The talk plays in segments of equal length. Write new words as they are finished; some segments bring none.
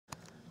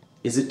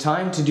Is it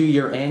time to do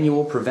your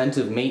annual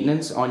preventive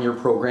maintenance on your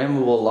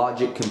programmable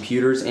logic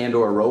computers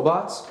and/or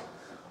robots?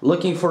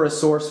 Looking for a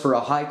source for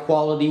a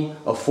high-quality,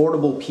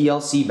 affordable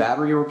PLC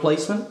battery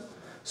replacement?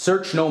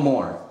 Search no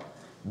more.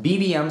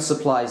 BBM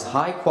supplies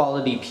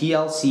high-quality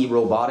PLC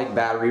robotic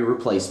battery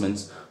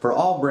replacements for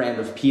all brand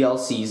of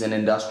PLCs and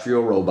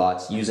industrial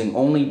robots using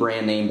only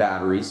brand name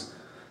batteries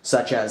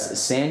such as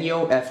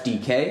Sanyo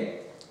FDK,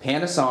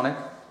 Panasonic,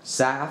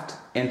 Saft,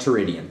 and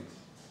Tadiran,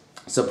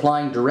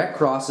 supplying direct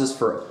crosses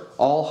for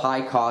all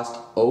high-cost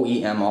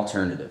O.E.M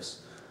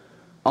alternatives.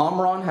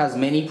 Omron has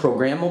many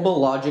programmable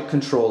logic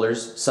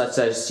controllers such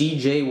as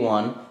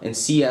CJ1 and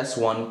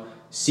CS1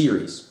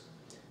 series.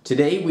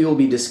 Today we will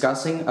be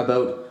discussing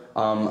about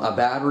a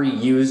battery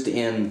used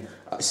in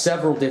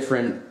several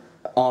different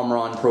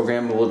Omron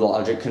programmable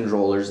logic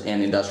controllers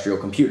and industrial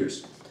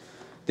computers.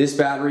 This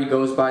battery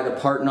goes by the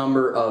part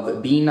number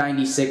of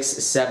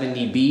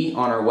B9670B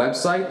on our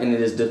website, and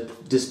it is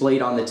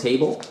displayed on the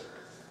table.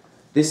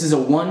 This is a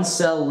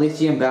one-cell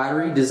lithium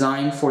battery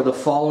designed for the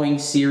following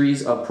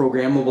series of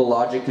programmable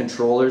logic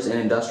controllers and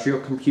industrial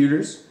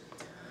computers.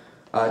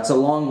 It's a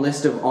long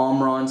list of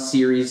Omron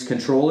series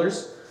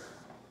controllers,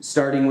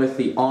 starting with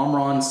the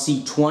Omron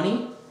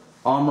C20,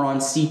 Omron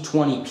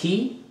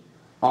C20P,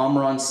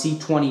 Omron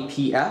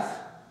C20PF,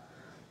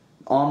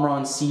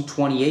 Omron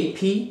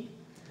C28P,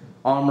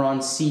 Omron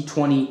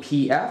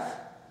C20PF,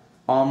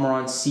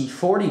 Omron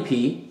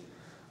C40P,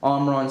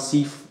 Omron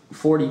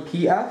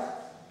C40PF,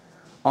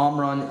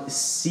 Omron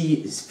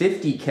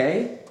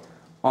C50K,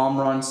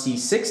 Omron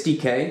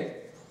C60K,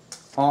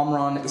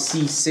 Omron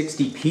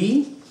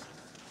C60P,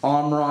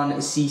 Omron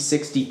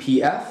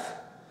C60PF,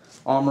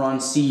 Omron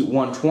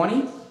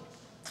C120,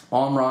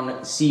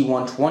 Omron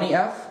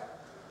C120F,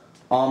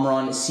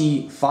 Omron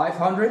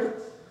C500,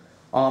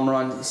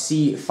 Omron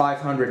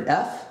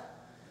C500F,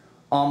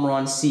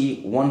 Omron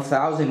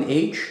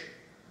C1000H,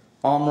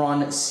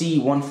 Omron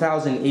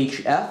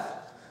C1000HF,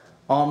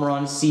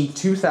 Omron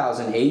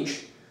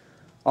C2000H,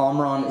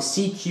 Omron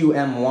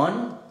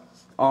CQM1,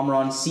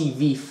 Omron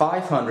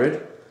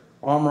CV500,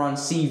 Omron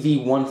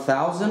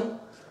CV1000,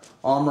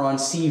 Omron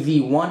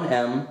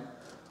CV1M,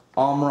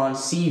 Omron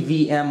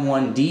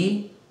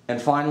CVM1D,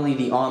 and finally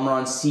the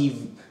Omron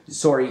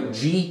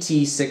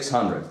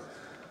GT600.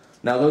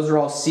 Now those are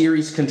all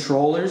series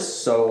controllers,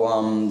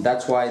 so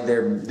that's why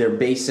they're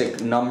basic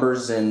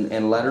numbers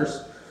and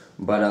letters.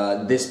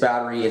 But this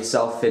battery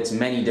itself fits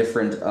many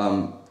different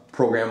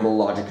programmable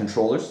logic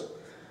controllers.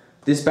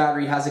 This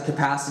battery has a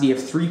capacity of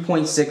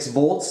 3.6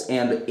 volts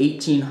and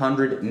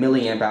 1800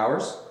 milliamp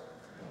hours.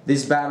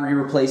 This battery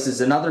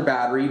replaces another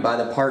battery by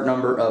the part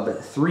number of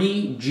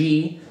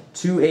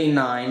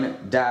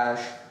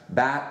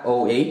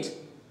 3G2A9-BAT08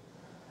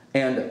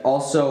 and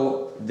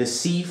also the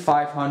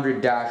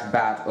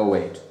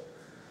C500-BAT08.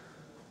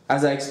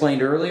 As I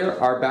explained earlier,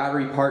 our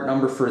battery part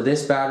number for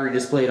this battery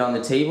displayed on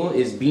the table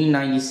is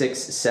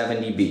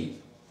B9670B.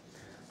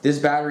 This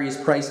battery is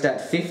priced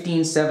at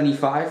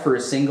 $15.75 for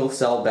a single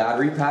cell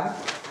battery pack,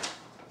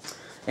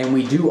 and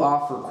we do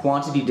offer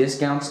quantity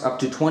discounts up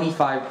to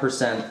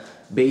 25%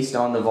 based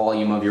on the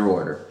volume of your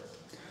order.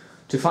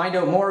 To find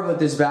out more about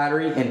this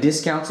battery and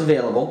discounts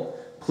available,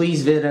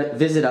 please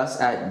visit us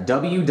at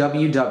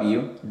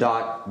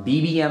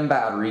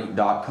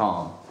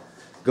www.bbmbattery.com.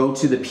 Go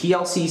to the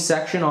PLC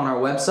section on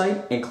our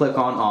website and click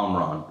on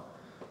Omron.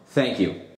 Thank you.